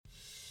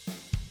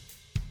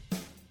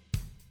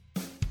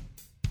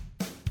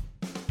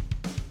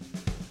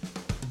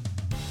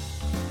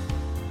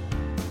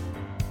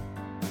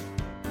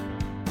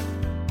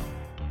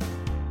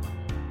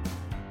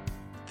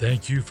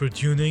Thank you for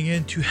tuning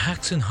in to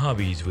Hacks and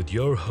Hobbies with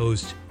your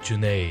host,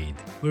 Junaid.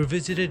 We're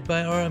visited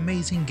by our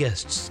amazing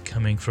guests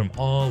coming from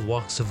all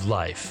walks of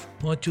life.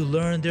 Want to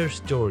learn their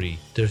story,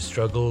 their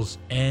struggles,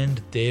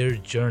 and their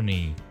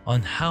journey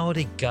on how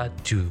they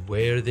got to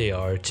where they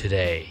are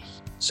today.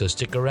 So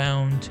stick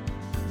around.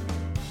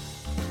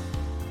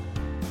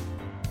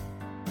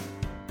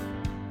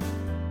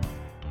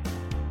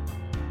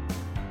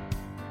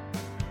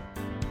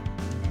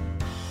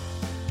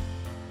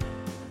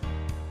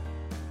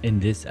 In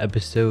this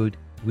episode,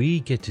 we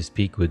get to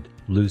speak with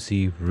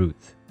Lucy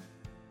Ruth.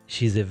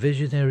 She's a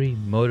visionary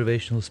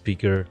motivational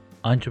speaker,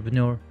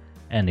 entrepreneur,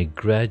 and a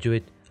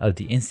graduate of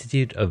the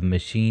Institute of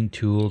Machine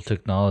Tool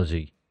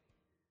Technology.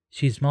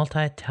 She's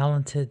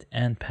multi-talented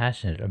and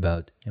passionate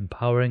about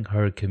empowering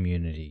her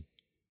community.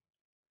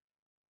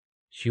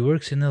 She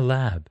works in a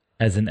lab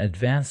as an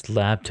advanced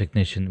lab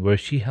technician where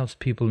she helps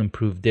people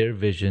improve their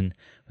vision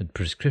with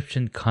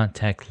prescription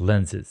contact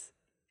lenses.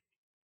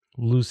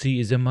 Lucy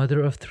is a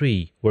mother of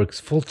 3, works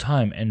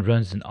full-time, and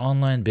runs an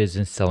online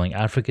business selling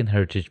African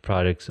heritage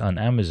products on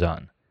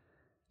Amazon.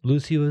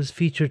 Lucy was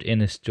featured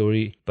in a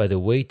story by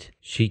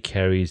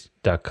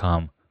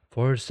TheWeightSheCarries.com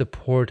for her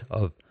support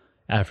of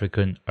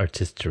African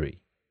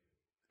artistry.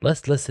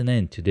 Let's listen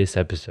in to this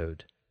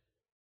episode.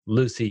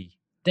 Lucy,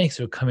 thanks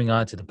for coming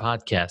on to the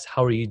podcast.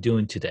 How are you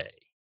doing today?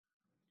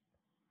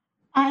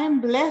 I am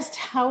blessed.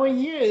 How are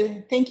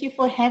you? Thank you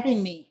for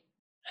having me.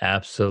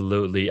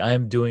 Absolutely.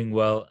 I'm doing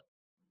well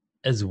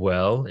as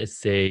well.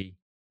 It's a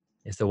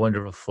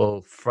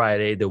wonderful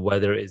Friday. The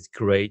weather is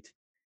great.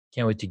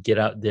 Can't wait to get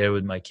out there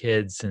with my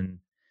kids and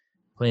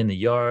play in the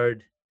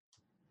yard.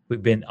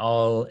 We've been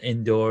all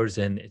indoors,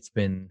 and it's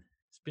been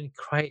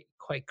quite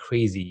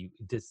crazy.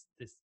 This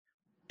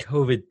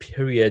COVID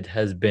period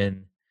has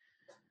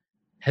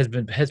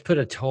put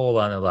a toll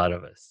on a lot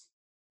of us.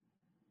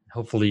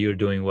 Hopefully, you're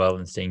doing well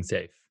and staying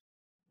safe.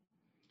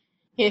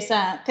 Yes,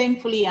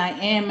 thankfully I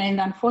am. And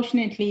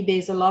unfortunately,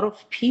 there's a lot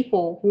of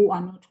people who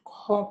are not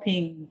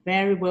coping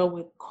very well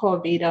with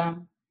COVID.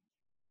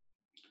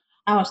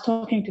 I was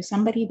talking to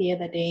somebody the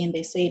other day and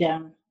they said,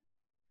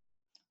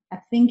 I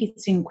think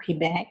it's in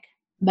Quebec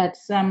that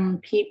some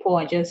people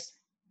are just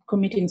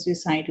committing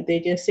suicide. They're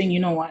just saying, you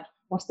know what?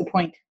 What's the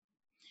point?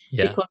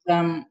 Yeah, Because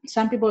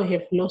some people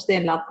have lost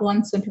their loved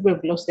ones, some people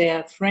have lost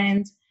their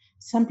friends,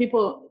 some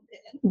people,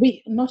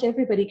 not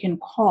everybody can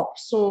cope.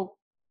 So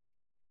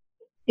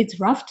it's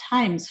rough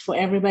times for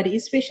everybody,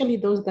 especially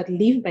those that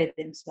live by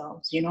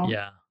themselves.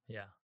 yeah.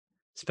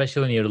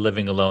 Especially when you're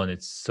living alone,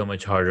 it's so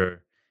much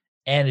harder.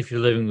 And if you're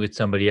living with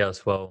somebody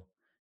else, well,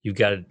 you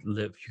got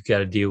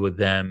to deal with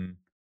them.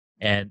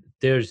 And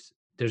there's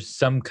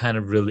some kind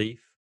of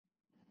relief,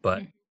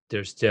 but Mm.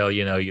 there's still,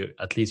 you're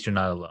at least you're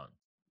not alone.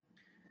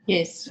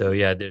 Yes. So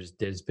yeah, there's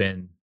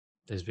been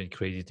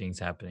crazy things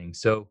happening.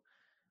 So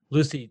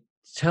Lucy,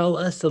 tell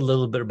us a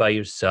little bit about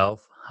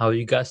yourself, how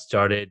you got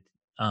started,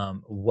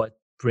 what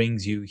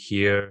brings you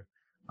here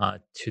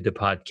to the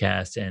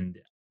podcast, and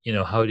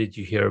how did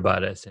you hear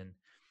about us, and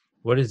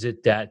what is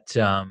it that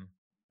you're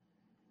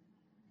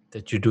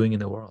doing in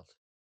the world?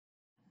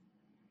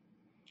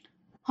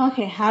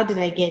 Okay, how did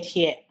I get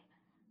here?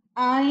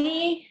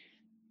 I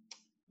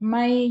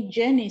My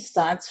journey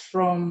starts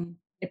from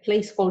a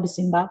place called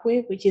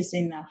Zimbabwe, which is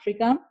in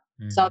Africa,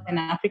 Hmm. Southern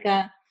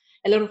Africa.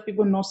 A lot of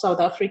people know South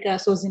Africa.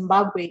 So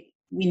Zimbabwe,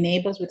 we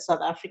neighbors with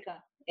South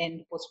Africa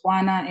and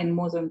Botswana and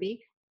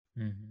Mozambique.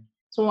 Hmm.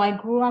 So I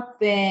grew up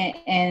there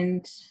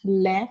and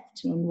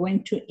left and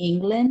went to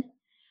England.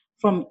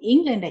 From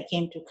England, I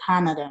came to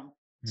Canada.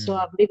 So Mm.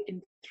 I've lived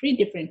in 3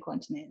 different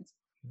continents.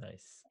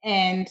 Nice.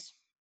 And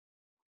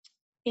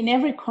in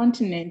every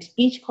continent,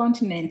 each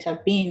continent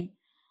I've been,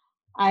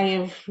 I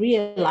have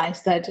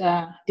realized that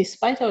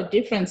despite our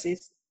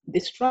differences, the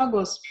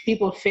struggles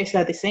people face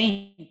are the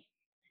same.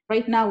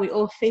 Right now, we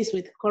all face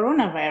with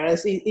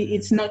coronavirus.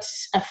 It's Mm. not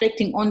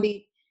affecting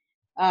only.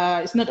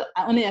 It's not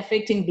only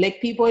affecting Black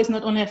people. It's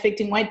not only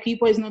affecting white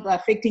people. It's not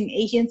affecting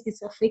Asians.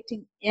 It's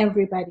affecting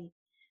everybody.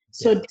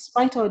 So, Yeah.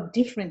 despite our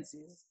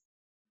differences,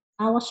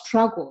 our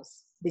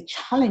struggles, the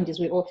challenges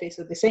we all face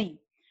are the same.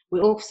 We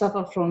all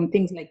suffer from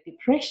things like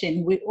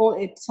depression. We all,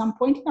 at some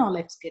point in our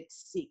lives, get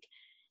sick.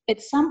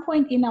 At some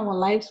point in our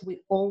lives,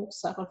 we all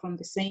suffer from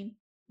the same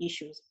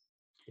issues.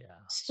 Yeah.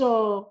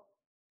 So,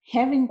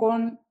 having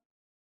gone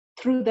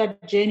through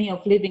that journey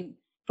of living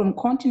from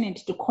continent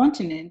to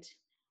continent,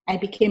 I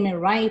became a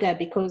writer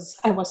because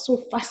I was so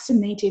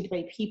fascinated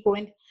by people,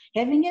 and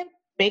having a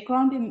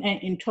background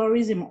in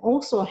tourism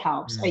also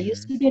helps. I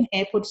used Hmm. to be an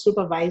airport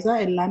supervisor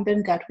at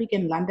London Gatwick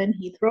and London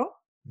Heathrow.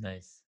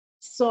 Nice.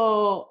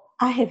 So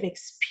I have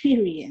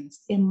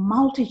experienced a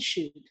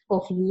multitude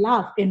of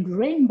love and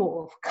rainbow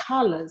of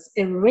colors,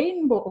 a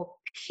rainbow of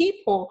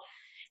people.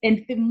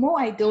 And the more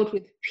I dealt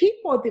with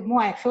people, the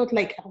more I felt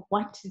like I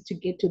wanted to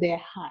get to their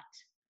heart.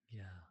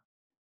 Yeah.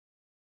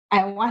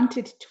 I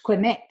wanted to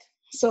connect.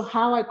 So,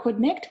 how I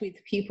connect with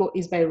people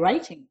is by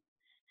writing.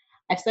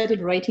 I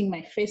started writing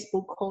my first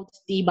book called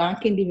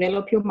Debunk and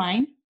Develop Your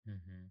Mind: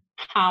 Hmm.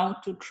 How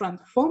to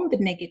Transform the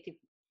Negatives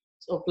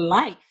of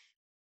Life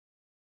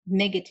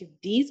negative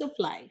D's of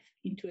life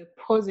into a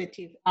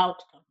positive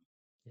outcome.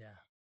 Yeah.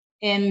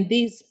 And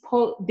these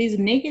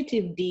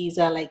negative D's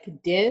are like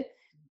death,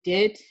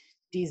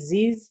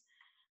 disease,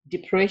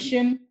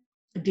 depression,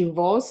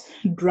 divorce,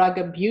 drug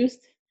abuse,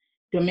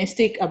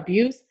 domestic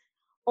abuse.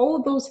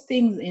 All those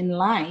things in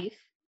life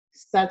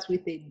starts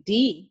with a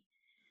D.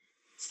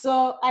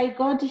 So I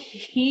got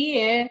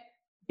here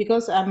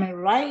because I'm a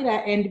writer,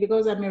 and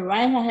because I'm a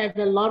writer, I have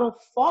a lot of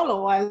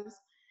followers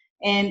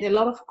and a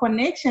lot of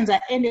connections. I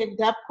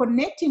ended up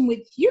connecting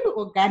with you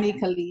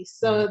organically.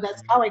 So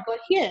that's Mhm. how I got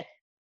here.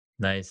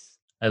 Nice.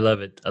 I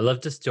love it. I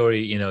love the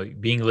story,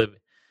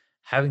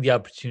 having the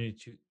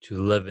opportunity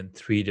to live in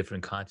three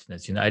different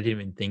continents. I didn't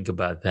even think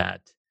about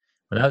that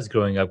when I was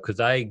growing up because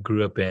I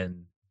grew up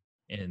in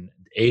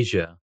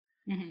Asia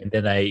Mhm. and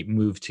then I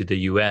moved to the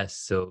US.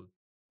 So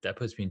that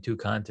puts me in two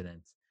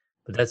continents.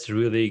 But that's a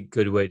really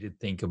good way to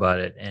think about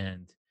it.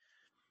 And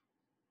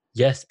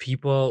yes,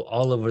 people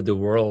all over the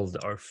world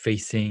are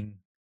facing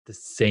the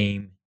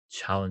same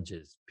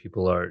challenges.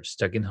 People are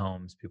stuck in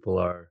homes. People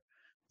are,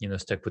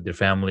 stuck with their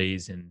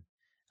families, and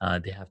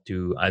they have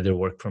to either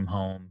work from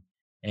home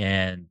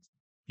and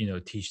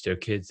teach their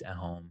kids at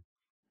home,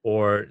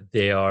 or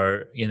they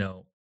are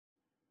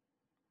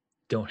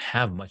don't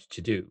have much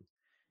to do.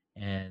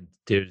 And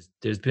there's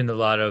been a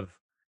lot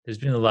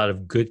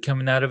of good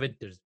coming out of it.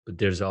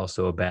 There's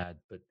also a bad,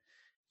 but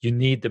you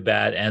need the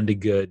bad and the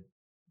good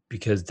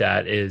because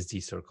that is the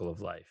circle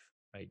of life,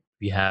 right?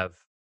 We have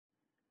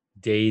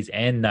days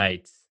and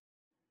nights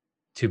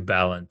to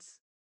balance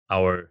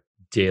our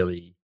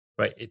daily,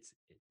 right?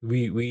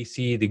 We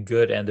see the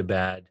good and the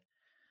bad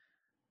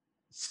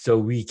so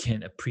we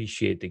can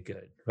appreciate the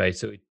good, right?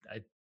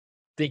 I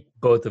think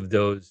both of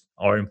those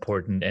are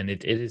important and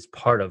it is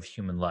part of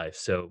human life.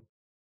 So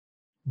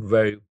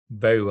very,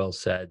 very well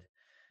said.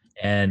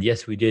 And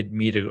yes, we did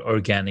meet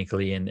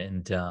organically, and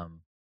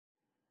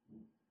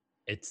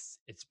it's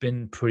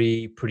been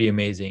pretty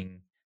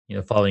amazing,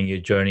 following your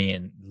journey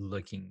and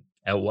looking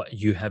at what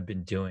you have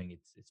been doing.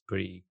 It's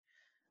pretty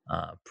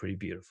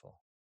beautiful.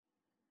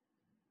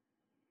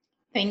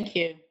 Thank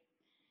you.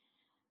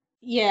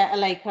 Yeah,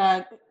 like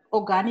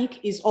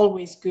organic is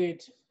always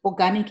good.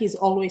 Organic is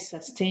always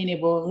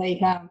sustainable.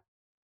 Like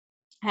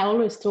I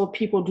always tell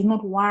people, do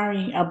not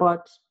worry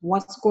about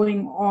what's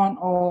going on,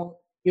 or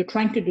you're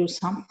trying to do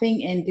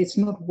something and it's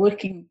not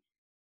working.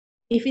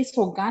 If it's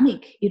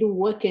organic, it'll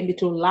work and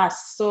it will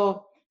last.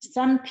 So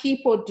some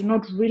people do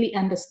not really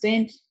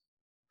understand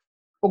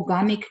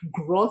organic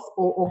growth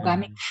or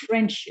organic Mhm.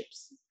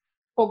 friendships.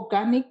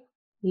 Organic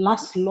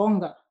lasts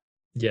longer.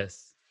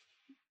 Yes.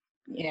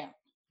 Yeah.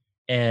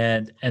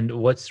 And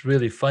what's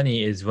really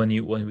funny is when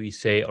we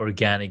say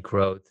organic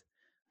growth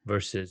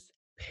versus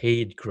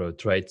paid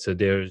growth, right? So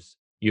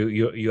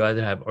you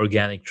either have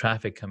organic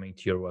traffic coming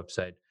to your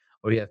website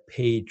or you have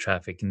paid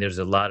traffic, and there's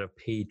a lot of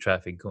paid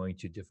traffic going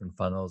to different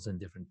funnels and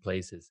different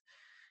places.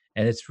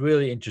 And it's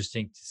really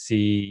interesting to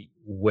see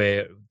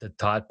where the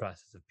thought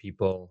process of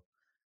people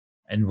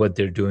and what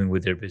they're doing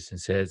with their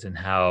businesses and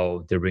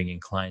how they're bringing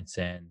clients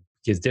in,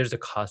 because there's a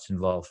cost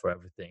involved for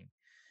everything.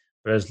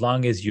 But as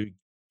long as you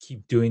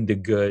keep doing the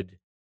good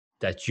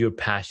that you're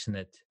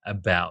passionate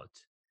about,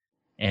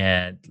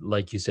 and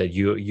like you said,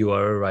 you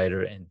are a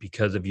writer, and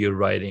because of your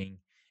writing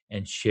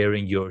and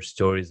sharing your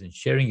stories and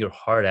sharing your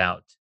heart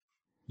out,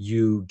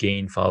 you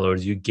gain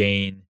followers, you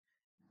gain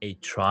a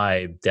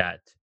tribe that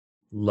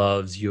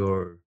loves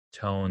your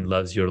tone,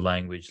 loves your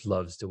language,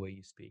 loves the way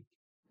you speak.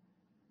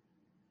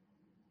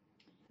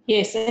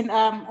 Yes, and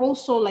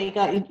also like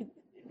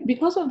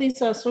because of these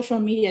social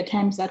media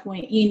times that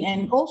we're in,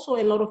 and also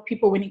a lot of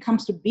people when it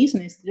comes to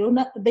business,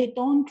 they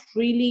don't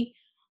really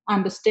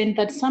understand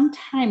that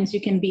sometimes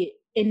you can be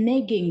a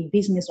nagging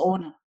business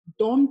owner.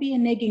 Don't be a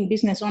nagging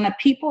business owner.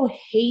 People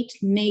hate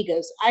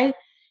naggers.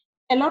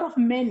 A lot of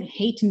men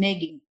hate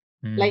nagging.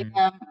 Like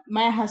Hmm.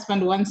 my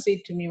husband once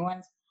said to me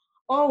once,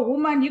 "Oh,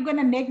 woman, you're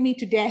gonna nag me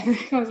to death."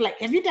 I was like,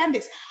 "Have you done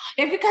this?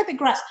 Have you cut the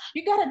grass?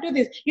 You gotta do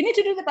this. You need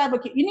to do the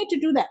barbecue. You need to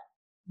do that."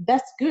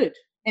 That's good,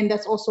 and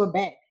that's also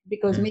bad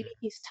because maybe Hmm.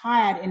 he's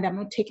tired and I'm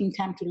not taking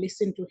time to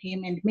listen to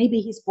him, and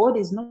maybe his body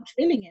is not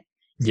feeling it.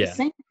 It's the Yeah.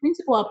 same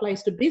principle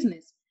applies to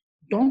business.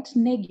 Don't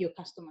nag your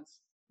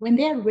customers. When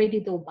they're ready,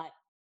 they'll buy.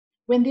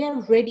 When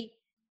they're ready,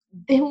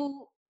 they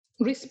will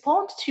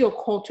respond to your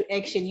call to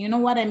action. You know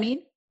what I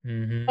mean?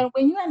 Hmm. But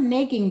when you are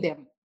nagging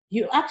them,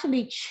 you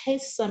actually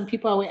chase some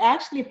people away. I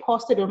actually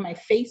posted on my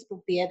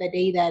Facebook the other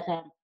day that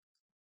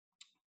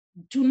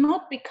do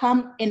not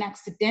become an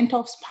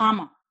accidental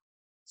spammer,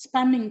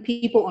 spamming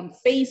people on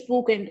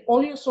Facebook and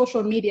all your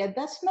social media.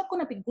 That's not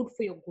going to be good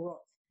for your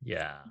growth.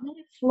 Yeah. Let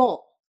it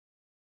flow.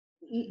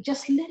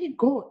 Just let it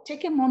go.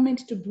 Take a moment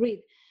to breathe.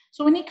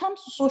 So when it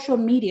comes to social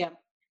media,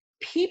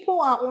 people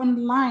are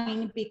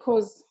online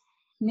because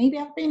maybe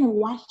I've been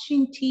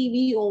watching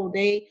TV all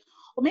day,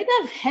 or maybe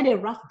I've had a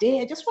rough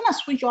day. I just want to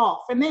switch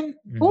off. And then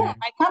boom,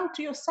 Hmm. I come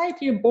to your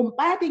site, you're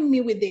bombarding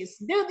me with this,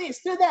 do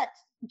that.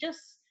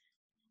 Just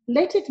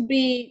let it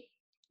be,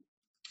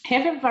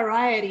 have a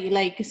variety.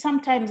 Like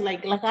sometimes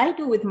like I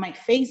do with my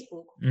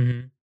Facebook,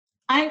 Hmm.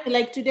 I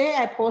like today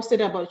I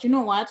posted about, you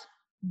know what?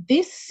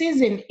 This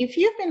season, if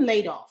you've been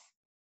laid off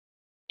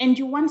and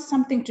you want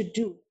something to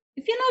do,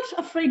 if you're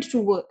not afraid to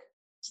work,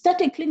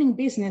 start a cleaning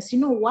business. You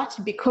know what?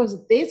 Because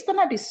there's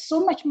gonna be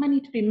so much money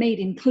to be made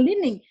in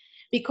cleaning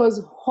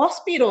because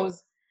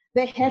hospitals,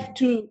 they have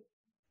to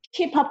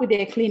keep up with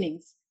their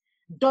cleanings.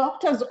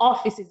 Doctors'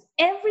 offices,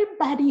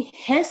 everybody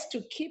has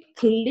to keep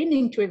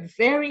cleaning to a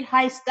very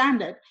high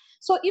standard.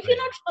 So if you're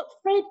Right. not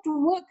afraid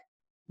to work,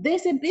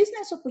 there's a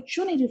business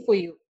opportunity for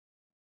you.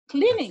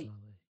 Cleaning.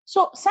 Absolutely.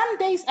 So some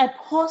days I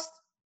post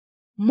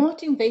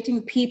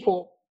motivating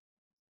people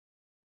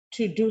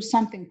to do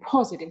something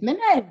positive. Then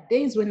I have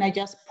days when I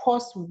just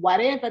post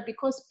whatever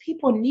because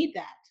people need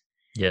that.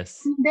 Yes.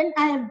 And then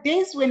I have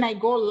days when I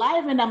go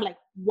live and I'm like,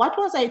 what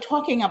was I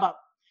talking about?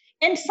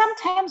 And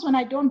sometimes when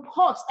I don't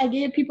post, I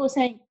get people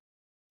saying,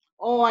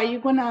 oh, are you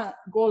gonna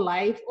go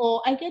live?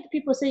 Or I get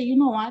people say, you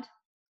know what?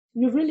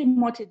 You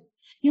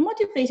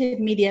motivated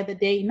me the other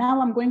day.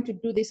 Now I'm going to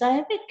do this. I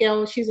have a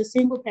girl, she's a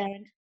single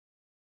parent.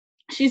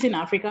 She's in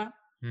Africa.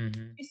 Hmm.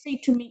 She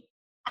said to me,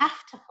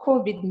 after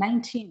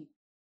COVID-19,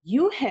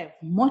 you have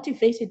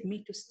motivated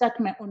me to start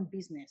my own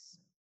business.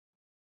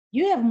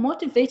 You have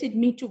motivated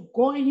me to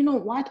go, you know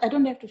what? I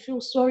don't have to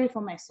feel sorry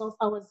for myself.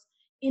 I was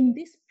in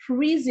this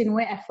prison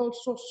where I felt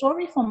so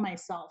sorry for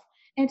myself.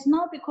 And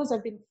now because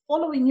I've been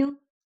following you,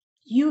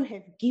 you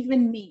have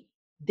given me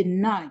the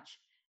nudge.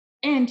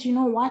 And you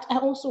know what? I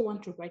also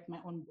want to write my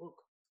own book.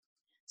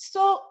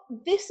 So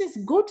this is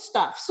good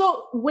stuff.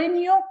 So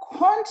when your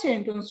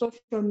content on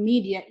social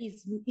media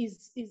is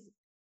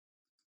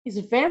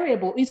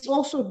variable, it's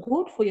also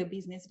good for your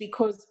business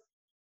because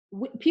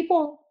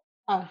people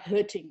are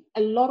hurting.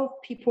 A lot of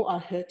people are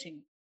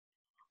hurting.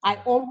 I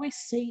Right. always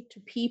say to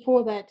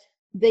people that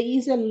there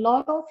is a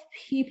lot of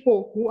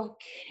people who are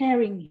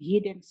carrying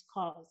hidden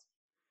scars.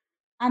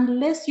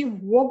 Unless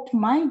you've walked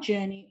my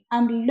journey,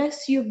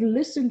 unless you've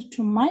listened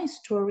to my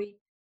story,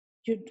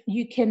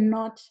 you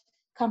cannot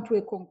come to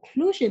a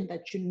conclusion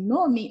that you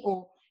know me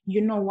or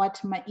you know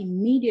what my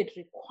immediate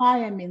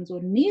requirements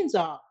or needs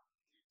are.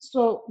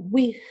 So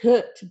we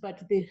hurt,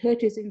 but the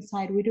hurt is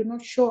inside. We do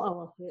not show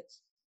our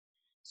hurts.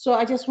 So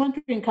I just want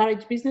to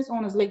encourage business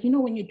owners, like, you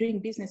know, when you're doing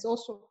business,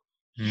 also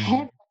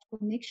have Hmm. that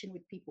connection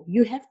with people.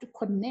 You have to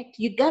connect.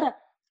 You gotta,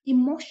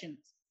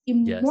 emotions,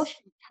 Yes.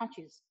 emotion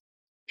touches.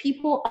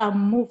 People are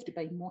moved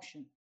by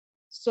emotion.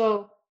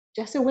 So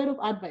just a word of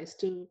advice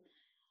to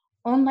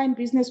online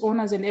business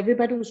owners and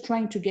everybody who's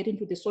trying to get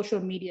into the social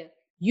media.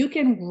 You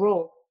can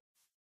grow,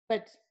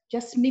 but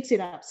just mix it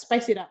up,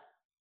 spice it up.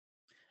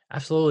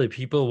 Absolutely.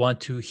 People want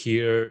to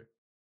hear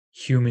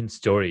human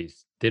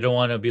stories. They don't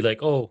want to be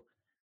like, oh,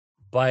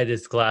 buy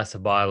this glass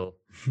of bottle,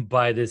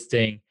 buy this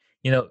thing.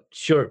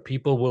 Sure,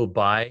 people will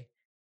buy.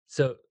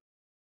 So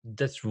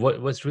that's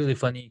what's really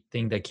funny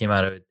thing that came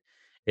out of it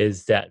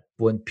is that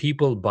when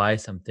people buy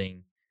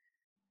something,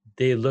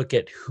 they look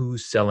at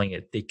who's selling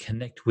it. They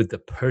connect with the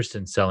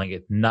person selling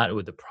it, not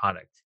with the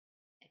product.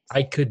 I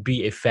Exactly. could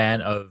be a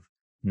fan of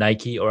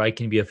Nike or I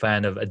can be a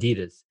fan of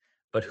Adidas,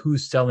 but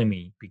who's selling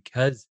me?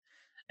 Because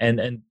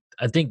and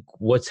I think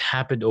what's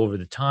happened over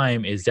the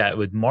time is that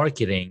with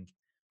marketing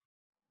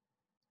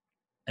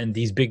and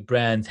these big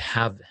brands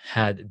have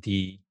had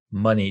the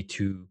money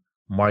to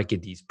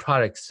market these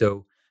products.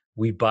 So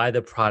we buy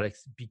the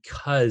products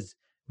because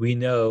we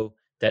know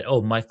that,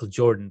 oh, Michael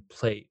Jordan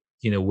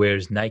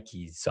wears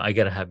Nikes. So I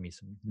gotta have me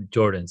some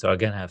Jordans or I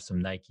gotta have some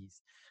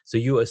Nikes. So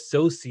you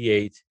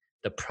associate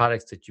the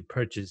products that you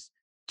purchase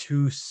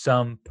to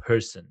some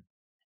person.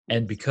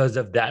 And Yes. because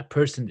of that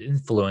person's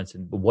influence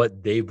and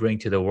what they bring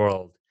to the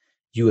world,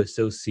 you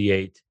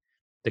associate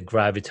the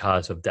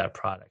gravitas of that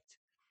product.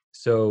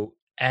 So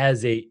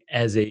as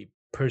a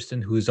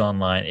person who's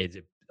online, as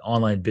an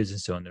online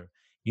business owner,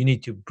 you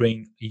need to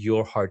bring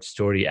your heart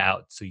story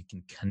out so you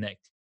can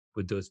connect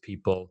with those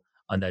people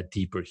on that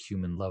deeper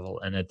human level.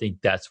 And I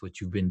think that's what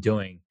you've been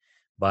doing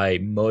by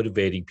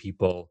motivating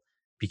people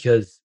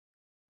because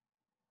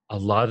a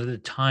lot of the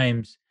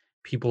times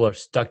people are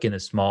stuck in a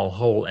small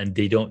hole and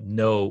they don't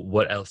know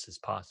what else is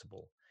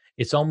possible.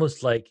 It's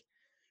almost like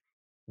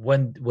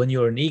when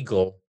you're an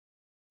eagle,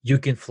 you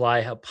can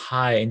fly up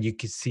high and you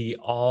can see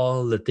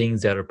all the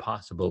things that are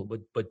possible.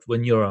 But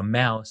when you're a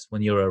mouse,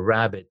 when you're a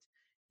rabbit,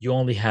 you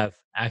only have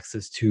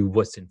access to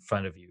what's in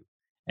front of you.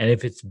 And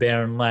if it's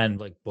barren land,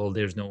 like, well,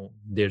 there's no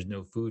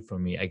food for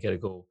me. I gotta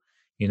go,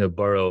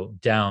 burrow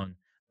down.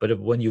 But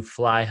when you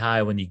fly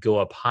high, when you go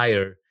up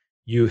higher,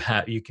 you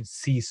can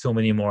see so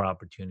many more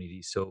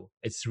opportunities. So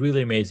it's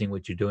really amazing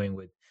what you're doing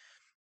with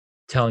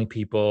telling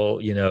people,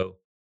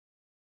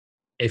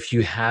 if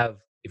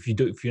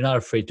you're not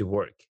afraid to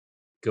work,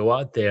 go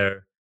out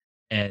there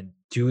and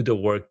do the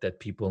work that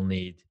people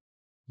need,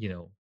 you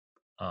know,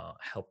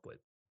 help with.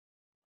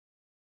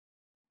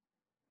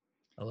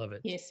 I love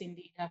it. Yes,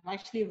 indeed. I've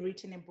actually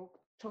written a book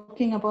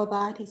talking about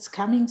that. It's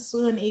coming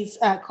soon. It's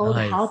called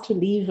How Nice, to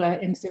Live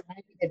and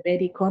Survive in a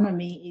Bad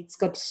Economy. It's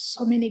got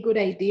so many good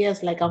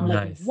ideas. Like, I'm like,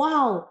 nice.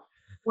 wow,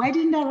 why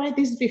didn't I write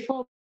this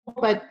before?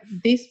 But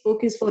this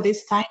book is for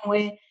this time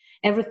where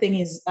everything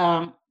is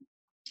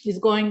is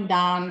going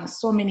down.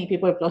 So many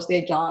people have lost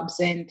their jobs,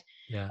 and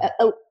Yeah.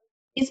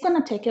 it's going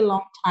to take a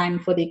long time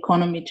for the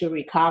economy to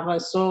recover.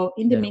 So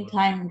in the Yeah, it will.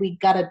 meantime, we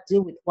got to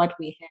deal with what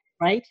we have,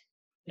 right?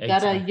 We got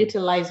to Exactly.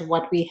 utilize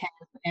what we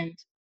have. And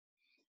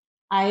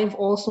I've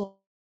also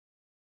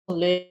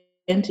learned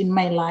in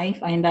my life,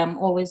 and I'm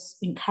always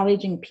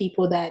encouraging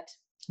people that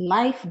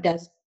life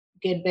does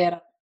get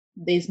better.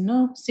 There's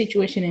no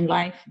situation in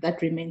life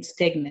that remains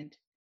stagnant.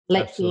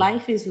 Like Absolutely.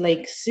 life is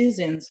like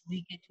seasons.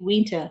 We get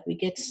winter, we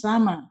get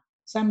summer.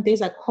 Some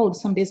days are cold,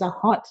 some days are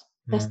hot.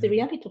 That's the Hmm.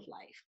 reality of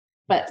life.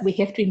 But we Yes.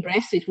 have to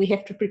embrace it. We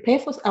have to prepare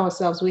for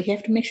ourselves. We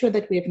have to make sure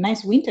that we have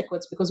nice winter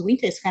coats because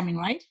winter is coming,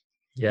 right?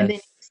 And then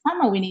Yes.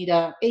 summer we need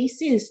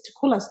ACs to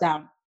cool us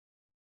down.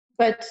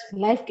 But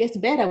life gets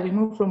better. We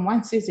move from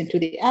one season to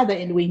the other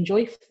and we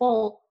enjoy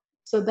fall.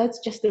 So that's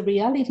just the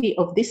reality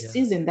of this Yeah.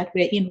 season that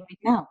we're in right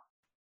now.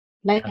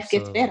 Life gets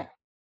Absolutely. better.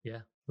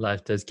 Yeah.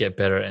 Life does get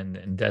better,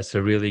 and that's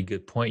a really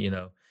good point.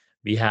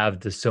 We have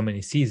the so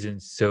many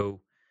seasons,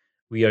 so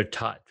we are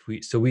taught.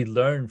 We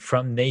learn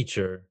from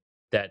nature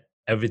that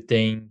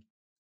everything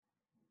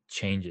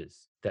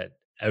changes, that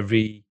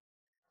every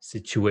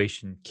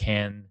situation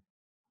can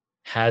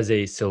has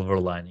a silver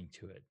lining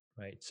to it,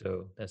 right?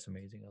 So that's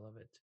amazing. I love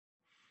it.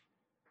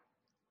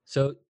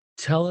 So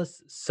tell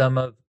us some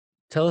of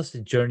tell us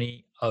the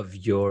journey of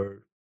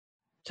your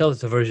tell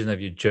us a version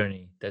of your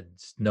journey that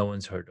no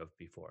one's heard of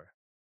before.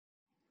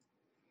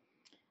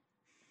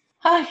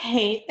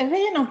 Okay, a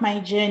version of my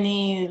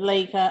journey,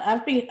 like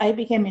I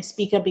became a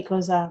speaker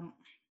because a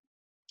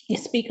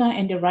speaker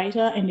and a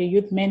writer and a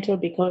youth mentor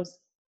because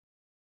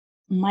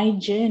my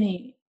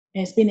journey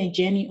has been a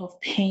journey of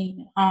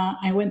pain.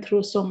 I went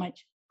through so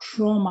much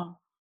trauma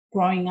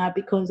growing up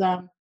because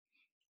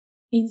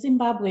in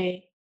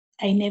Zimbabwe,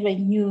 I never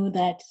knew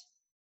that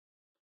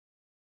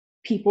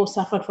people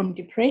suffered from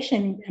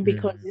depression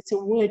because Mm, it's a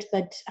word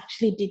that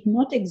actually did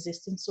not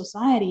exist in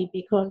society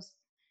because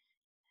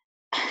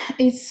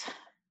it's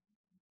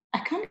I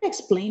can't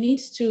explain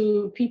it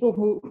to people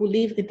who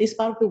live in this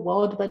part of the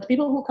world, but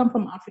people who come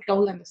from Africa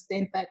will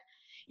understand that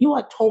you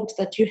are told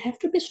that you have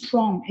to be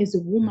strong as a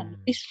woman.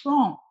 Be mm,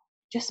 strong.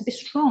 Just be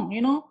strong,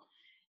 you know.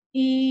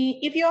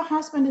 If your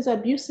husband is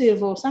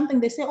abusive or something,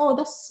 they say, oh,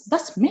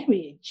 that's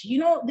marriage, you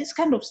know, this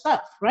kind of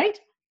stuff, right?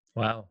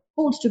 wow.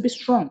 Told to be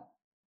strong.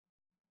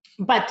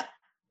 But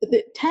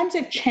the times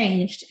have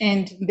changed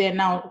and they're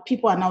now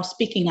people are now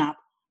speaking up.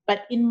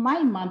 But in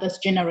my mother's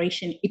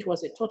generation, it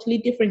was a totally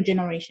different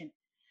generation.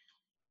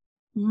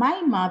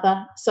 My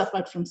mother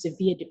suffered from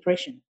severe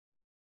depression,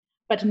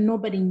 but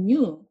nobody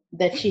knew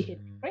that she had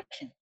Mm,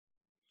 depression.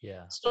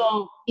 yeah.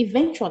 So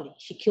eventually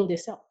she killed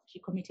herself. She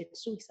committed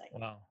suicide.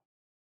 Wow.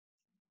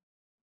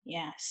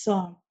 Yeah.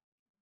 So,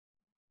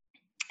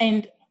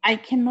 and I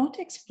cannot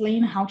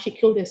explain how she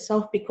killed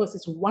herself because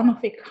it's one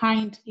of a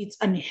kind. It's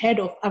unheard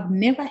of. I've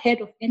never heard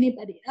of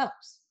anybody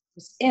else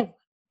who's ever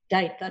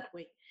died that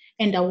way.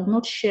 And I will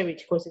not share it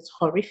because it's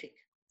horrific.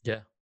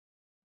 Yeah.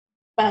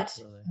 But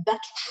Absolutely. that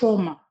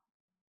trauma,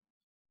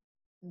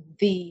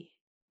 the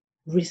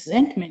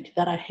resentment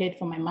that I had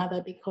for my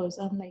mother, because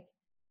I'm like,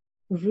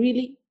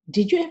 really?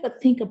 Did you ever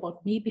think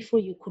about me before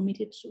you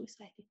committed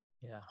suicide?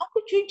 Yeah. How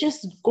could you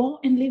just go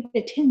and leave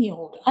a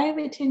 10-year-old? I have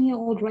a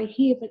 10-year-old right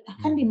here, but I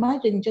can't Hmm.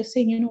 imagine just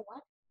saying, you know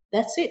what?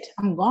 That's it.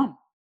 I'm gone.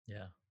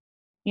 Yeah.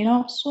 You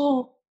know,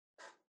 so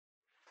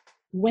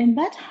when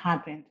that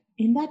happened,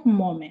 in that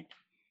moment,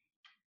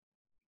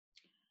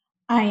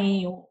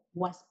 I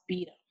was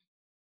bitter.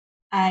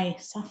 I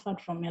suffered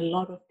from a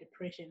lot of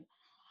depression.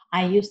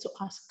 I used to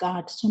ask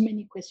God so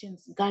many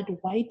questions. God,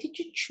 why did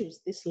you choose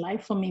this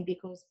life for me?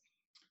 Because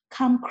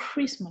come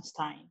Christmas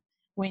time,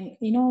 when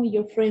you know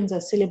your friends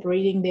are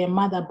celebrating their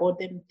mother bought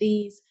them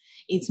these,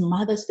 it's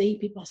Mother's Day,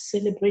 people are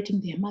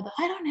celebrating their mother.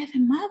 I don't have a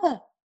mother.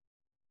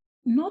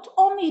 Not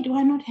only do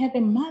I not have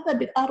a mother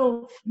but out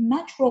of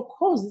natural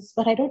causes,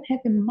 but I don't have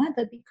a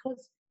mother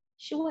because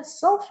she was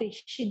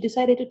selfish. She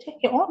decided to take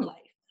her own life.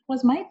 That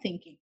was my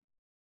thinking.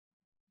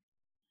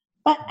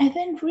 But I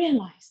then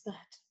realized that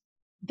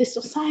the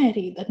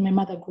society that my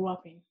mother grew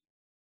up in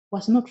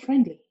was not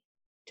friendly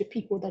to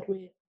people that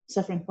were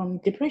suffering from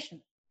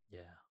depression.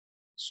 Yeah.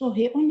 So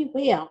her only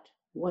way out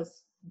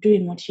was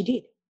doing what she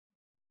did.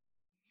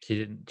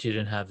 She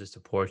didn't have the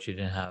support. She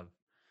didn't have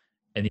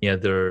any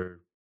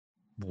other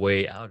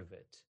way out of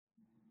it.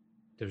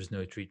 There's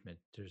no treatment.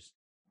 There's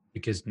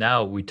because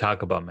now we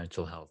talk about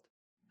mental health.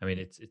 I mean,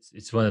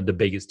 it's one of the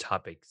biggest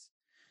topics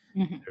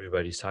Mhm.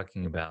 everybody's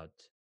talking about.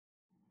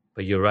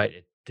 But you're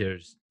right.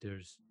 There's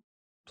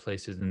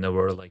places in the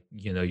world like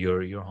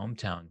your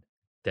hometown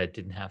that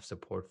didn't have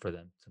support for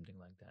them, something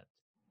like that.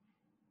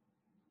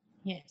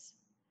 Yes.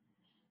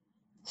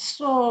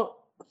 So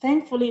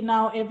thankfully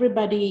now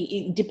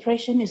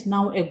depression is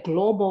now a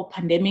global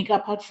pandemic.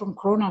 Apart from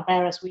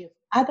coronavirus, we have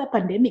other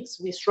pandemics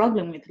we're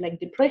struggling with, like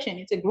depression.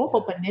 It's a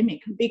global Yeah.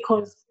 pandemic Yeah.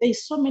 because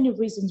there's so many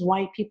reasons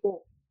why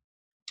people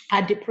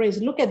are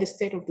depressed. Look at the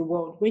state of the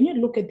world. When you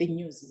look at the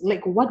news,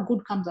 like what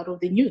good comes out of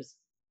the news?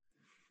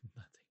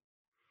 Nothing.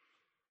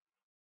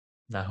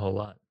 Not a whole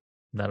lot.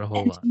 Not a whole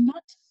And lot.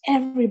 not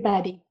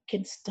everybody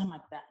can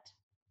stomach that.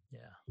 Yeah.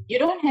 You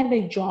don't have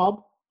a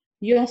job.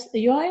 You're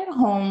at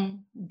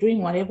home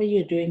doing whatever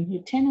you're doing. You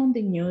turn on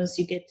the news,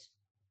 you get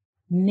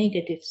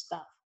negative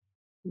stuff.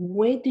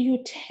 Where do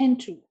you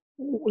tend to?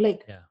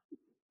 Like Yeah.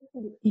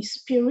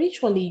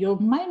 spiritually, your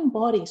mind,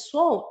 body,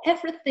 soul,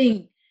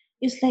 everything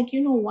is like,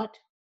 you know what?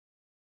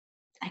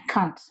 I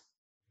can't.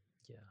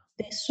 Yeah.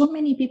 There's so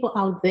many people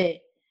out there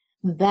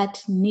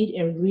that need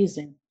a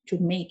reason to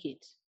make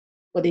it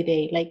for the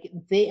day. Like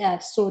they are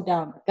so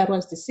down. That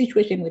was the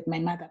situation with my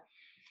mother.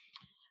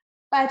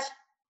 But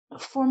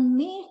for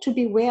me to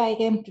be where I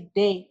am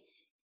today,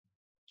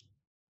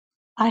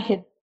 I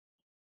had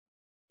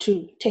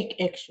to take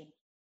action.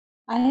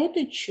 I had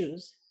to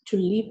choose to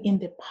live in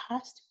the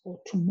past or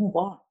to move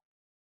on.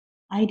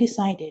 I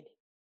decided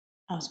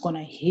I was going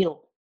to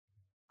heal.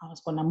 I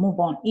was going to move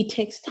on. It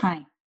takes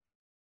time.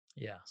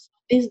 Yeah.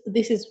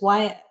 This is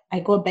why I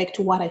go back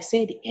to what I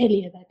said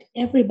earlier, that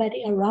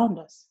everybody around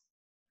us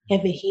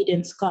have a Mhm.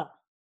 hidden scar.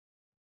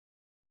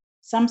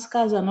 Some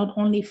scars are not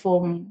only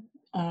from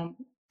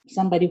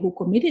somebody who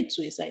committed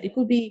suicide, it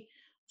could be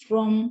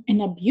from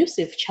an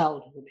abusive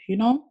childhood,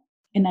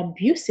 an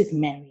abusive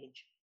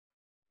marriage.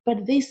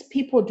 But these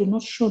people do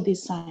not show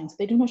these signs.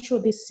 They do not show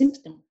these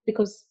symptoms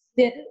because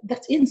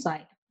that's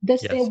inside.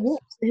 That's their Yes.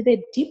 wolves. They're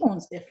their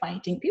demons they're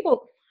fighting.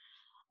 People,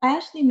 I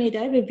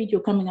have a video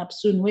coming up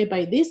soon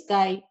whereby this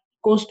guy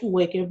goes to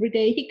work every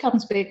day. He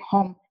comes back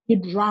home. He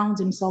drowns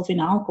himself in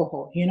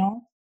alcohol.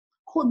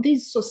 All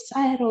these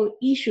societal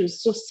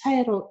issues,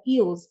 societal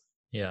ills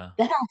Yeah.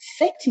 that are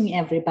affecting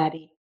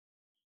everybody.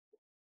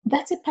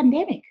 That's a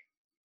pandemic.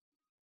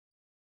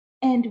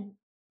 And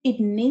it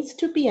needs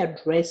to be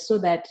addressed so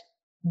that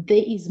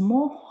there is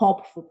more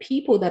hope for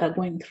people that are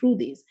going through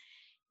this.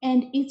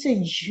 And it's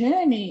a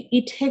journey.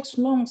 It takes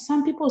long.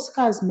 Some people's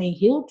scars may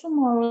heal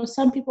tomorrow.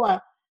 Some people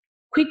are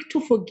quick to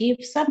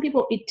forgive. Some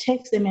people, it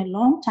takes them a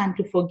long time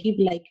to forgive,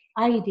 like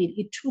I did.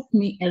 It took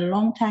me a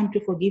long time to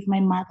forgive my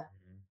mother.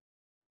 Mhm.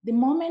 The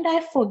moment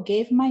I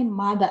forgave my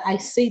mother, I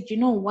said, you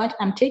know what?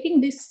 I'm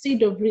taking this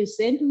seed of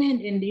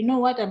resentment and you know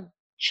what? I'm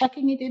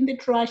chucking it in the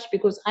trash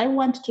because I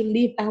want to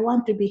live. I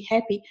want to be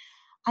happy.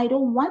 I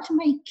don't want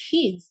my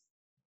kids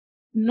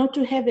not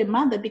to have a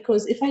mother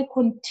because if I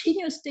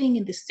continue staying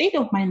in the state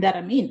of mind that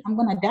I'm in, I'm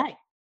going to die.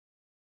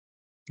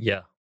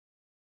 Yeah.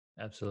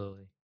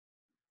 Absolutely.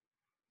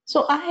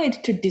 So I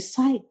had to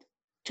decide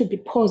to be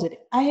positive.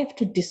 I have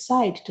to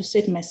decide to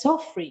set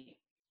myself free.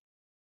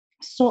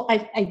 So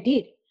I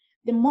did.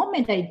 The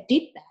moment I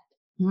did that,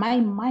 my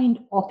mind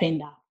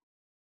opened up.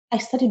 I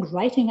started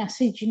writing. I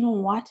said, you know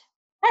what?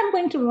 I'm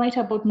going to write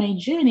about my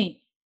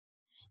journey.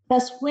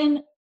 That's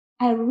when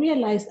I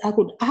realized I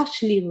could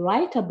actually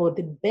write about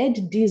the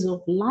bad days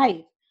of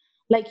life.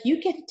 Like you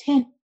can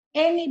turn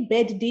any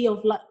bad day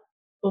of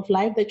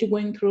life that you're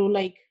going through,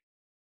 like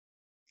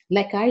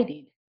I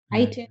did.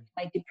 I turned Mhm.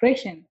 my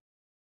depression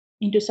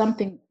into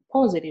something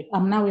positive.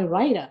 I'm now a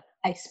writer.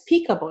 I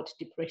speak about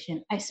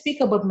depression. I speak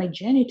about my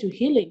journey to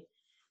healing.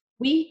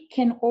 We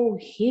can all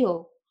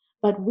heal,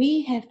 but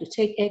we have to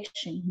take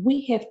action.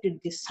 We have to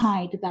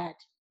decide that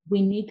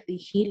we need the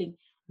healing.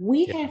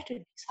 We Yeah. have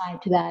to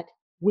decide that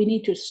we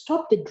need to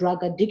stop the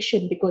drug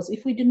addiction because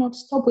if we do not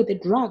stop with the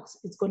drugs,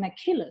 it's going to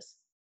kill us.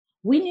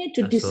 We need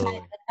to decide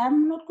Absolutely. that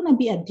I'm not going to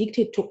be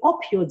addicted to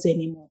opioids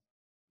anymore.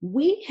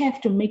 We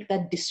have to make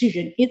that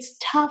decision. It's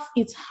tough,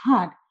 it's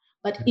hard,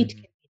 but it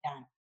Mhm. can be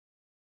done.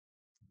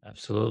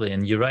 Absolutely.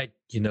 And you're right.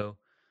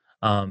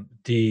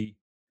 The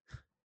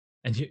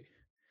and you,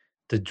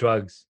 the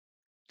drugs,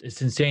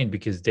 it's insane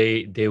because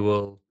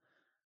they'll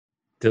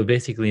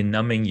basically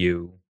numbing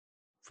you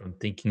from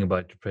thinking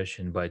about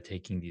depression by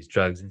taking these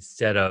drugs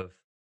instead of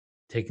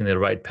taking the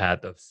right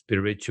path of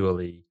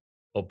spiritually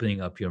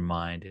opening up your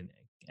mind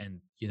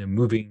and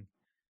moving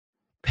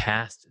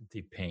past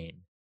the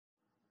pain.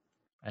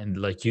 And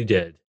like you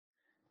did,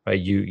 right?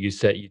 You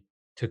said you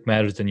took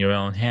matters in your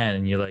own hand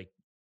and you're like,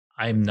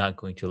 I'm not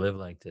going to live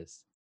like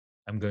this.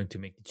 I'm going to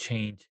make a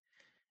change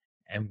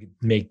and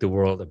make the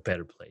world a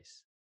better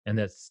place. And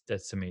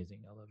that's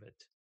amazing. I love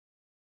it.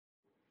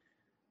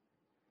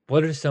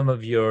 What are some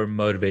of your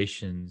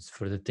motivations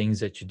for the things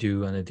that you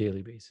do on a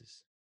daily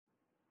basis?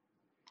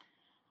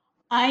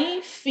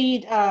 I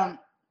feed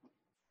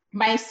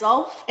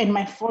myself and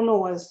my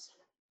followers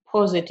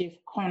positive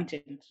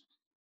content.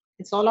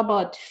 It's all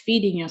about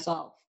feeding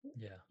yourself.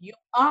 Yeah. You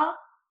are,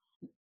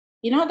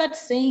 that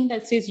saying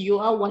that says you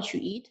are what you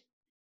eat,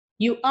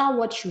 you are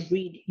what you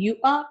read, you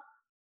are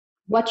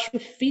what you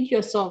feed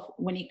yourself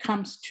when it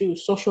comes to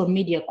social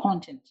media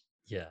content.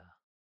 Yeah.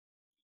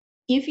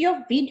 If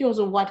your videos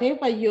or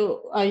whatever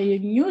your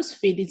news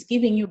feed is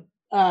giving you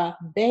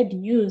bad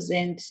news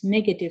and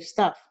negative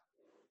stuff,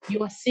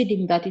 you are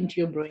seeding that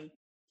into your brain.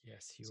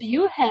 Yes, you So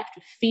you are. have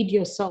to feed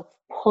yourself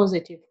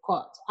positive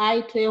thoughts.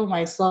 I tell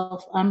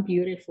myself I'm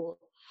beautiful.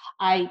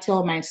 I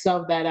tell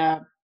myself that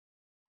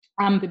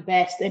I'm the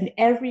best. And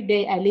every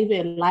day I live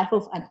a life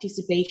of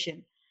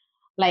anticipation.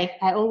 Like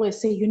I always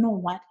say, you know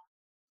what?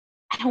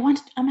 I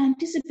I'm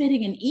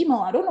anticipating an email.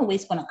 I don't know where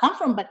it's going to come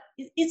from, but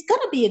it's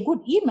going to be a good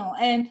email.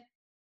 And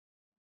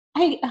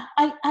I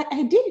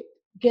did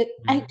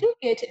I Mhm. do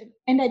get it,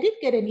 and I did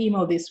get an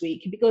email this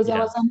week because I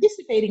Yeah. was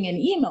anticipating an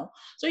email.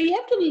 So you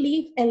have to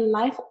live a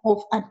life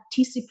of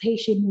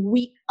anticipation.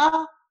 We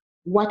are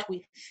what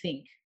we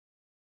think.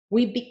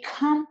 We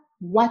become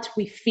what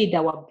we feed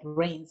our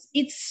brains.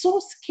 It's so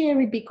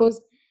scary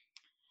because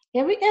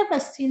have you ever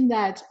seen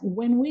that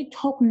when we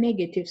talk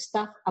negative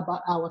stuff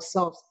about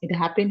ourselves, it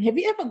happened? Have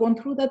you ever gone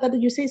through that? That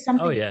you say Oh,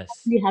 something yes.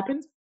 actually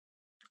happens?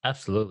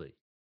 Absolutely.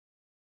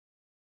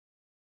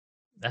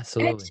 And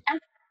Absolutely.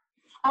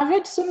 I've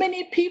heard so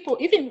many people,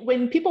 even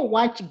when people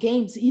watch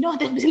games, they'll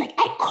be like,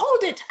 I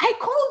called it, I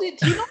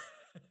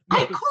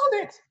Yes. called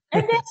it.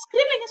 And they're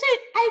screaming and saying,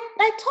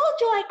 I told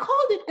you I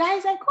called it,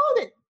 guys, I called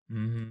it.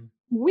 Mhm.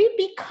 We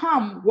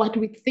become what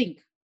we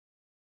think.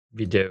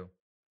 We do.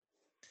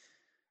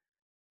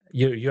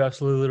 You're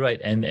absolutely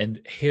right.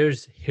 And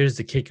here's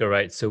the kicker,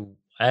 right? So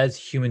as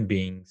human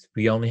beings,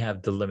 we only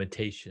have the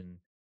limitation.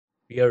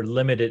 We are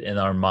limited in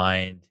our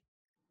mind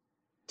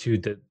to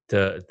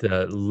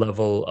the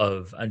level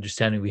of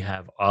understanding we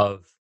have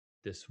of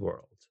this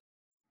world.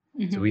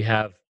 So Hmm. we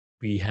have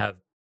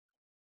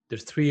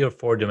there's 3 or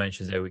 4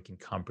 dimensions that we can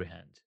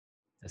comprehend.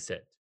 That's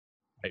it.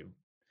 Right.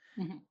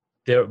 Hmm.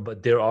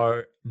 But there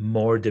are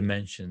more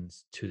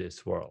dimensions to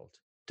this world.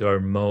 There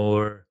are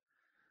more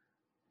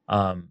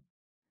um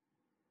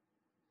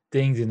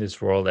things in this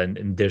world,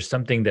 and there's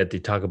something that they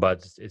talk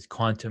about is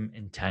quantum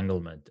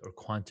entanglement or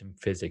quantum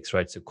physics,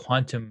 right? So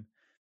quantum,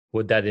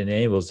 what that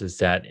enables is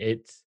that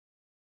it's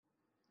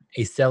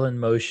a cell in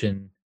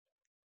motion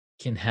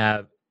can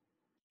have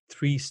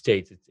 3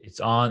 states. It's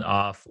on,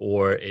 off,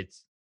 or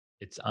it's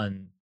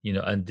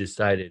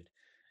undecided.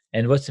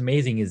 And what's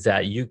amazing is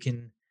that you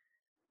can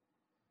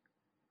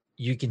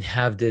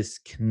have this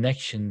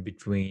connection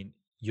between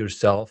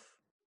yourself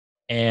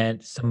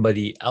and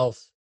somebody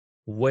else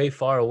way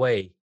far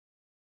away,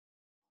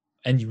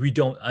 and we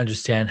don't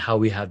understand how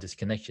we have this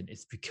connection.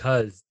 It's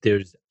because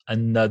there's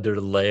another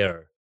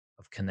layer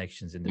of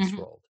connections in this Hmm.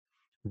 world.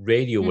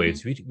 Radio Hmm.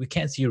 waves, we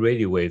can't see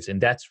radio waves,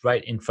 and that's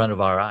right in front of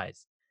our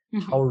eyes. Hmm.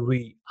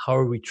 How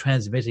are we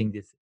transmitting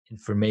this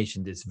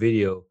information, this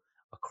video,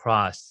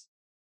 across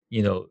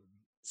you know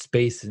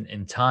space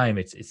and time?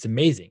 It's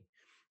amazing.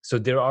 So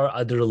there are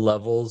other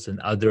levels and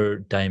other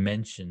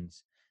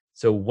dimensions.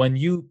 So when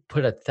you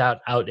put a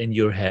thought out in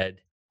your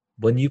head,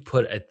 when you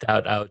put a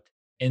thought out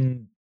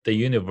in the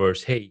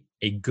universe, hey,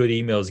 a good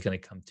email is going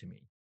to come to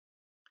me,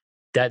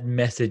 that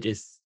message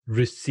is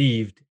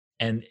received,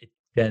 and it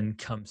then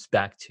comes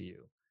back to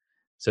you.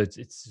 So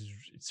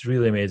it's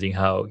really amazing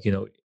how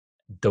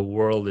the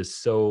world is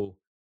so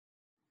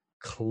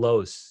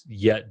close,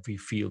 yet we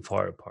feel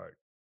far apart.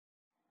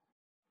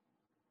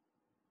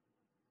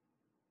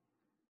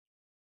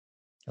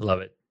 I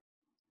love it.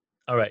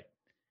 All right.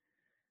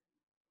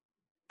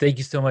 Thank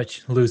you so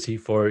much, Lucy,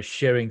 for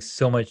sharing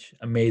so much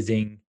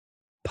amazing,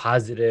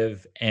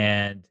 positive,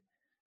 and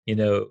you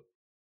know,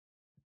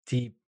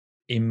 deep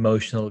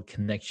emotional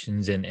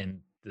connections,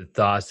 and the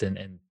thoughts,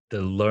 and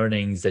the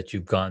learnings that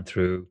you've gone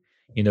through.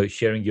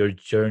 Sharing your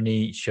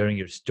journey, sharing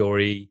your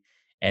story,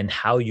 and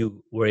how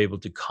you were able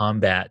to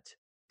combat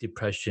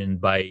depression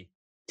by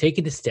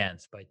taking a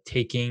stance, by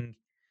taking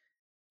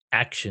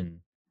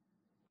action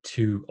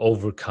to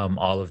overcome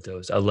all of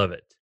those. I love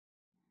it.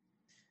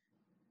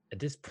 At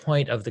this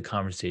point of the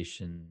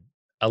conversation,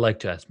 I like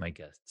to ask my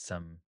guests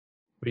some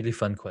really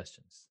fun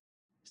questions.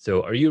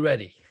 So, are you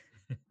ready?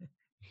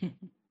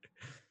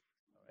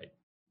 Right.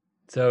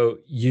 So,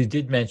 you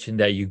did mention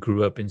that you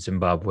grew up in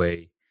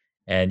Zimbabwe,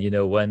 and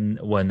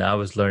when I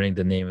was learning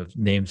the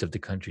names of the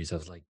countries, I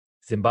was like,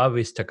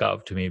 Zimbabwe stuck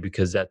out to me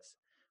because that's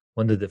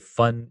one of the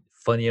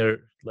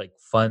funnier, like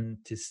fun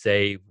to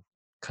say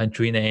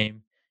country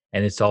name,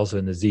 and it's also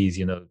in the Z's.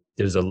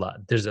 There's a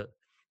lot. There's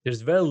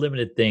very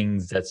limited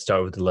things that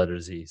start with the letter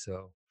Z.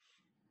 So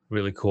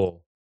really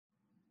cool.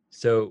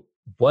 So,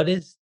 what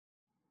is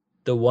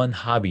the one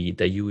hobby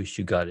that you wish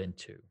you got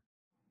into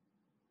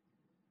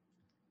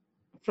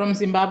From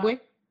Zimbabwe.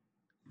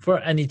 for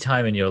any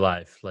time in your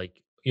life?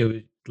 Like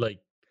like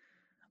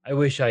I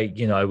wish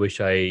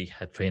I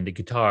had played the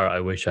guitar. I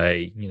wish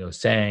I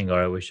sang,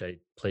 or I wish I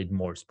played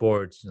more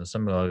sports,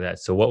 something like that.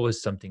 So, what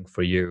was something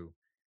for you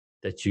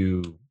that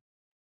you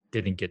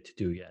didn't get to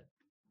do yet?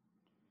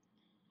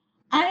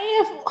 I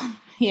have,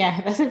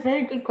 yeah, that's a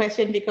very good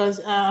question because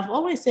I've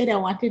always said I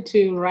wanted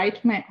to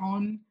write my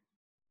own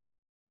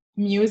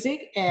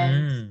music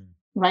and Mm,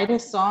 write a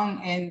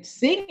song and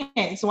sing it.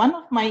 It's one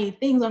of my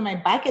things on my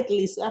bucket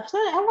list. I've said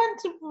I want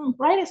to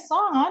write a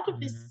song. I want to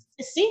be mhm.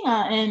 a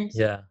singer, and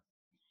Yeah,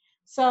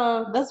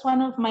 so that's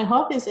one of my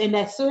hobbies, and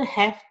I still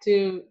have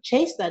to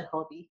chase that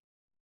hobby.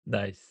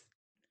 nice.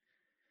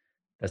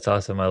 That's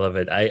awesome. I love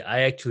it. I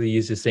actually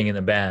used to sing in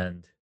a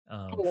band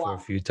Oh, for a wow.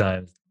 few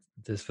times.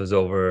 This was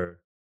over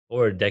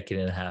a decade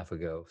and a half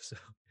ago. So,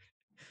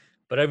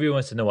 but every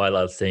once in a while,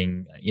 I'll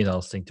sing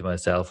to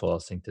myself, or I'll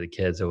sing to the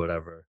kids or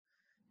whatever,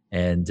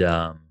 and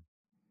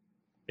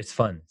it's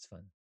fun. It's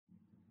fun.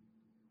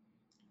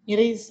 It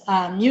is.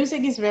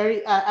 Music is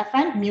very, I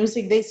find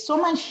music, there's so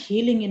much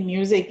healing in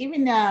music.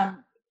 Even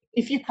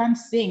if you can't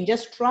sing,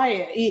 just try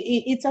it.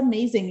 It's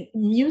amazing.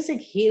 Music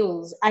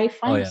heals. I Oh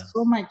find yeah,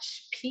 so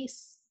much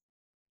peace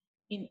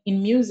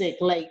in music.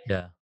 Like,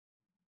 yeah.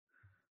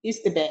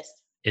 it's the best.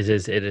 It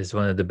is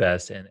one of the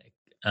best. And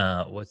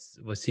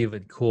what's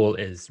even cool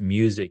is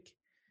music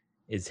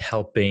is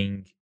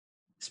helping,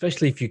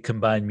 especially if you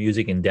combine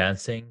music and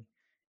dancing.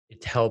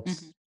 It Mhm,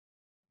 helps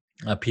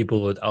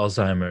people with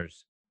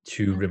Alzheimer's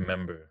to mhm.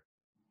 remember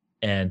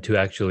and to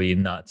actually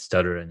not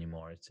stutter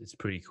anymore. It's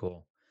pretty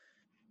cool.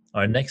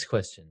 Our next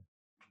question: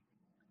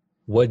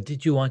 what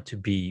did you want to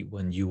be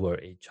when you were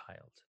a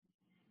child?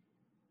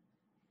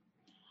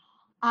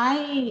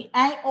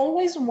 I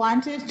always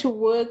wanted to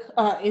work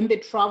in the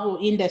travel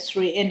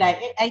industry, and Oh,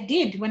 I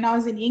did. When I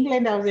was in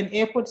England, I was an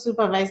airport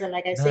supervisor,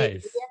 like I said.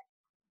 nice.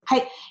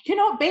 I,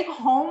 back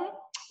home,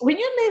 when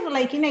you live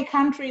like in a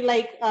country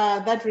like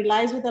that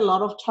relies with a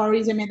lot of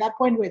tourism, at that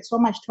point with so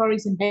much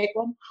tourism back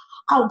home,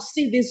 I would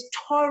see these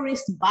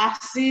tourist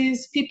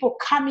buses, people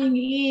coming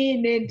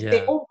in, and they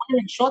Yeah, all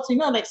wearing shorts.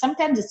 Like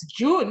sometimes it's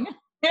June.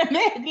 And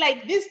then,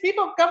 like these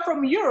people come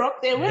from Europe,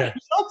 they're wearing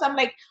yeah. shorts. I'm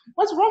like,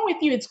 what's wrong with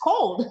you? It's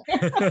cold.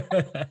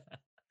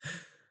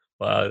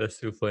 Wow, that's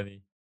so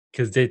funny.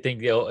 Because they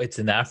think, oh, it's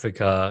in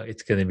Africa,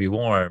 it's going to be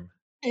warm,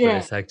 but Yeah.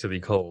 it's actually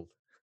cold.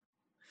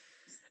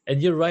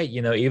 And you're right,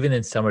 even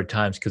in summer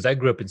times, because I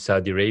grew up in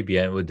Saudi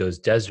Arabia, and with those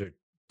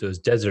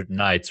desert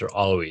nights are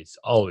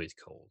always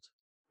cold,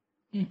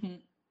 Hmm.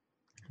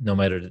 no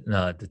matter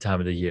the time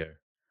of the year.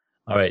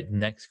 All right,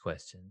 next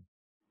question.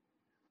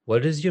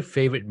 What is your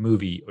favorite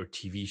movie or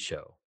TV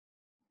show?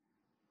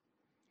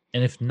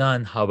 And if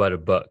none, how about a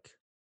book?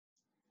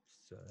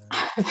 So,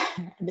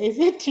 There's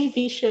a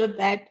TV show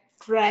that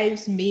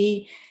drives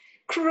me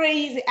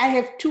crazy. I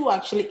have two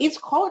actually. It's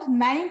called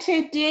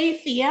 90 Day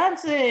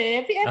Fiance.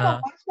 Have you ever uh,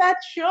 watched that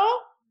show?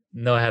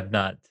 no, I have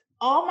not.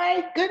 Oh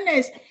my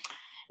goodness.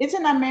 It's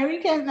an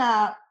American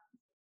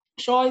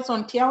show. It's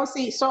on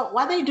TLC. So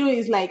what they do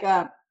is like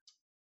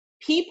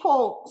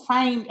people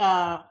find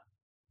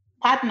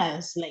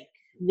partners, like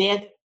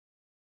their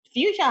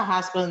future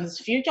husbands,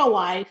 future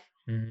wife,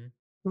 Hmm.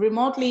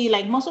 remotely.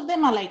 Like most of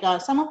them are like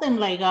some of them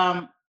like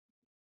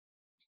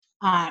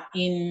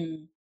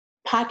in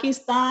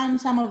Pakistan,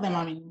 some of them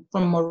are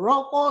from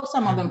Morocco,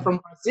 some of them Hmm. from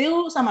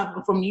Brazil, some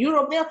are from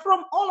Europe. They're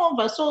from all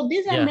over. So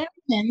these Yeah.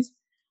 Americans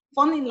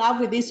fall in love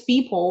with these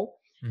people,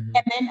 Hmm.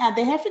 and then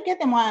they have to get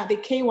them the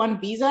K1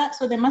 visa.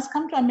 So they must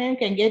come to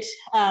America and get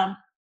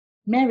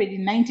married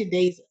in 90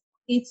 days.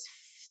 It's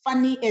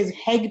funny as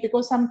heck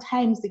because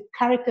sometimes the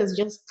characters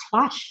just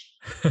clash.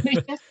 They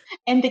just,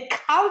 and the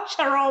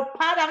cultural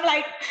part, I'm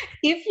like,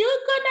 if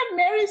you're gonna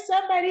marry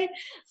somebody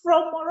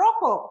from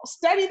Morocco,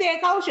 study their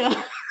culture.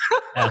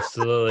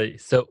 Absolutely.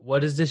 So,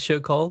 what is this show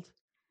called?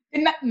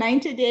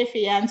 90 Day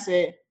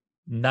Fiance.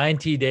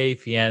 90 Day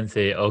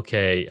Fiance.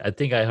 Okay, I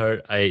think I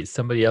heard I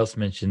somebody else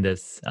mentioned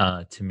this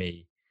to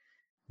me.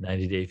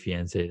 90 Day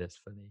Fiance. That's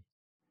funny.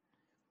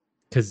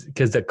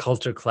 Because the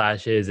culture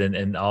clashes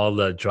and all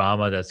the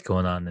drama that's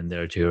going on in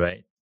there too,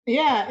 right? That's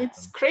Yeah, it's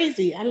awesome.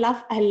 crazy. I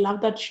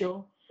love that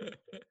show.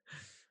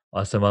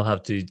 Awesome. I'll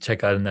have to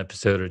check out an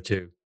episode or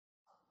two.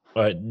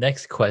 All right,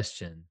 next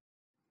question.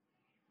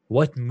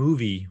 What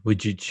movie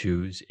would you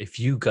choose if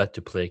you got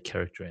to play a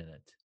character in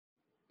it?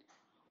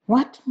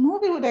 What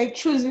movie would I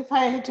choose if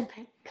I had to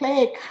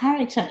play a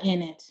character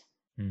in it?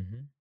 Hmm.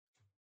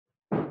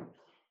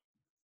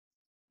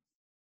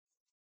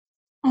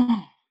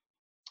 Oh,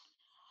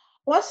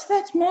 what's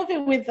that movie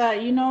with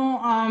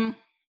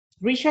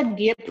Richard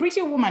Gere,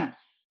 Pretty Woman?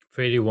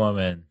 Pretty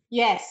Woman.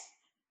 Yes.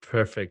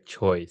 Perfect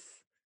choice.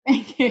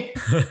 Thank you.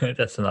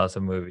 That's an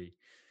awesome movie.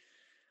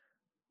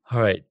 All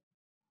right.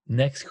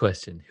 Next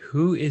question.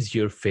 Who is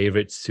your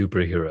favorite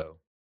superhero?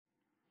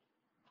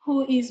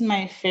 Who is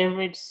my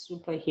favorite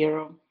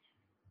superhero?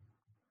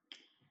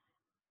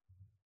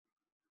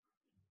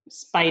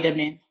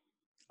 Spider-Man.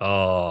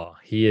 Oh,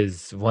 he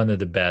is one of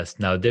the best.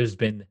 Now, there's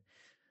been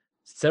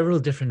several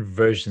different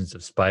versions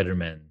of Spider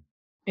Man.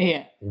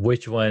 Yeah.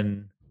 Which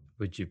one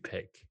would you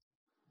pick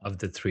of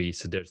the three?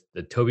 So there's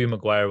the Tobey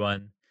Maguire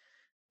one,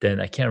 then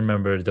I can't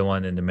remember the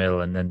one in the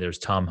middle, and then there's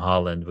Tom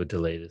Holland with the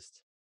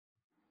latest.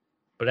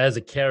 But as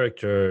a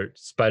character,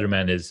 Spider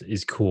Man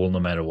is cool no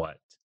matter what.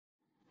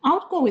 I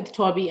would go with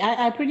Toby.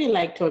 I pretty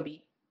like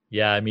Toby.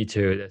 Yeah, me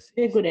too.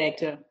 He's a good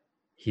actor.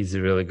 He's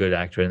a really good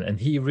actor, and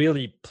he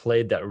really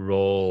played that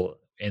role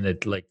in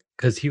it, like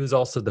because he was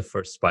also the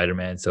first Spider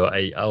Man. So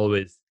I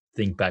always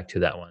think back to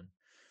that one.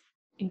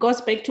 It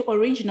goes back to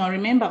original.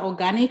 Remember,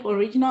 organic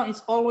original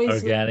is always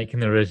like, Organic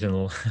and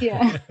original.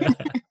 yeah.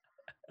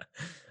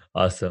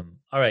 Awesome.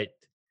 All right.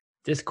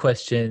 This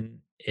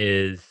question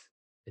is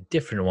a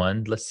different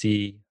one. Let's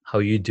see how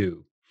you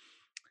do.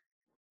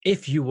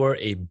 If you were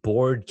a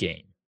board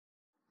game,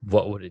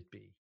 what would it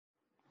be?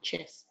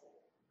 Chess.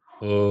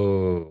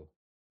 Oh,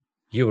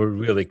 you were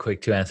really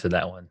quick to answer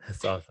that one.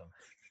 That's awesome.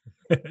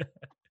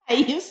 I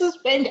used to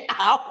spend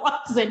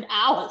hours and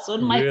hours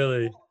on my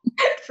Really?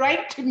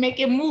 trying to make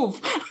a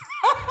move.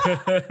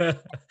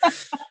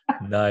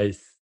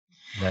 Nice.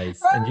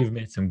 Nice. And you've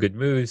made some good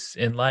moves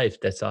in life.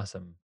 That's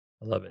awesome.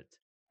 I love it.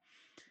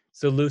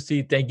 So,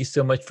 Lucy, thank you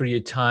so much for your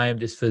time.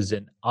 This was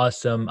an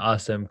awesome,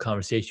 awesome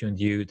conversation with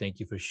you.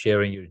 Thank you for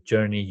sharing your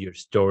journey, your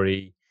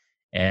story,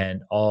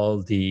 and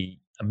all the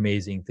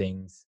amazing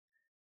things.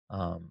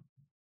 Um,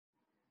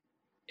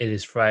 it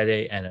is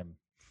Friday, and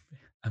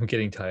I'm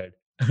getting tired.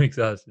 I'm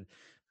exhausted.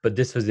 But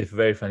this was a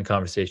very fun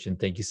conversation.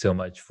 Thank you so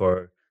much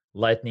for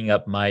lightening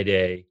up my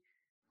day.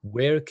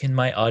 Where can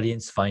my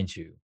audience find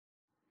you?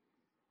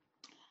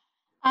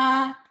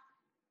 On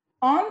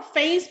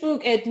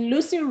Facebook at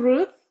Lucy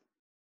Ruth,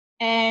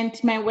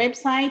 and my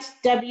website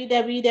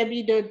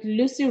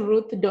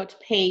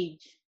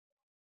www.lucyruth.page.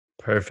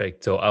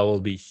 Perfect. So I will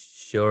be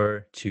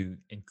sure to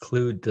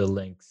include the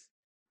links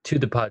to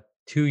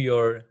to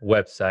your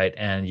website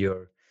and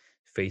your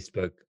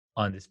Facebook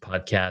on this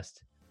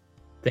podcast.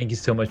 Thank you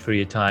so much for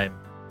your time.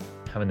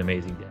 Have an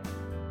amazing day.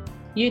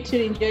 You too.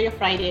 Enjoy your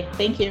Friday.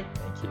 Thank you.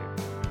 Thank you.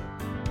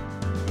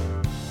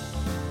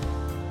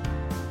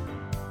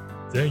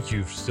 Thank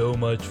you so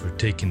much for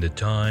taking the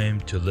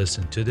time to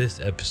listen to this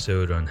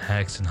episode on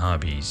Hacks and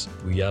Hobbies.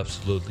 We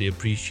absolutely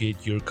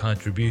appreciate your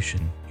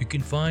contribution. You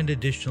can find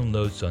additional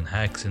notes on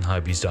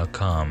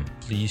hacksandhobbies.com.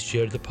 Please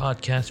share the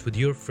podcast with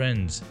your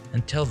friends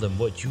and tell them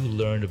what you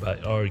learned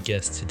about our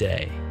guest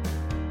today.